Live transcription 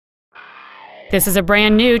This is a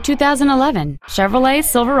brand new 2011 Chevrolet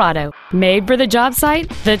Silverado, made for the job site,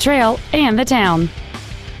 the trail, and the town.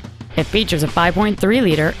 It features a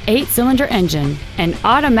 5.3-liter, 8-cylinder engine, an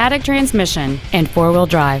automatic transmission, and 4-wheel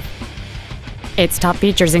drive. Its top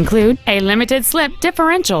features include a limited-slip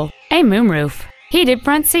differential, a moonroof, heated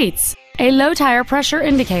front seats, a low tire pressure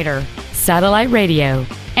indicator, satellite radio,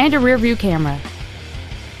 and a rear-view camera.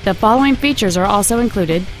 The following features are also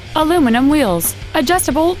included: aluminum wheels,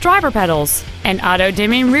 adjustable driver pedals, an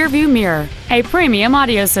auto-dimming rear-view mirror, a premium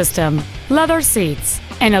audio system, leather seats,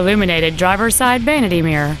 an illuminated driver's side vanity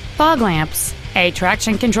mirror, fog lamps, a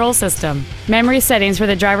traction control system, memory settings for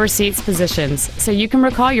the driver's seat's positions so you can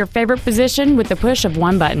recall your favorite position with the push of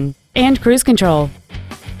one button, and cruise control.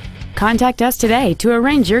 Contact us today to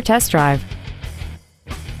arrange your test drive.